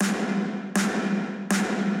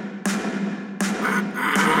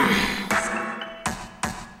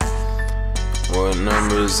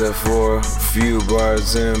Just at 4, a few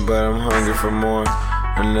bars in, but I'm hungry for more.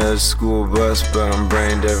 Another school bus, but I'm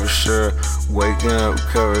brain dead for sure. Waking up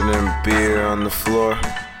covered in beer on the floor.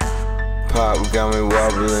 Pop got me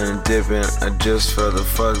wobbling and dipping. I just fell the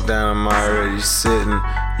fuck down, I'm already sitting,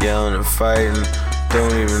 yelling and fighting.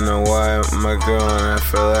 Don't even know why. My girl and I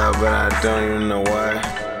fell out, but I don't even know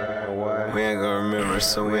why. We ain't gonna remember,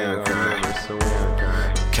 so we ain't cry.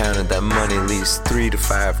 Counted that money at least 3 to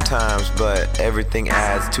 5 times, but everything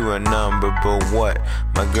adds to a number. But what?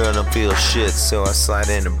 My girl don't feel shit, so I slide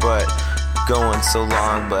in her butt. Going so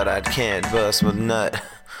long, but I can't bust with nut.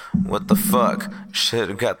 What the fuck?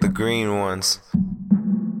 Should've got the green ones.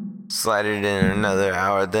 Slide it in another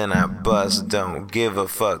hour, then I bust. Don't give a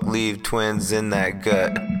fuck, leave twins in that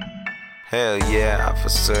gut. Hell yeah,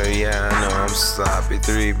 officer, yeah, I know I'm sloppy.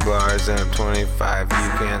 3 bars and I'm 25, you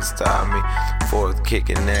can't stop me. 4th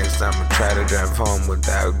kicking next, I'ma try to drive home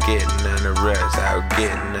without getting an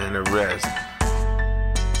arrest.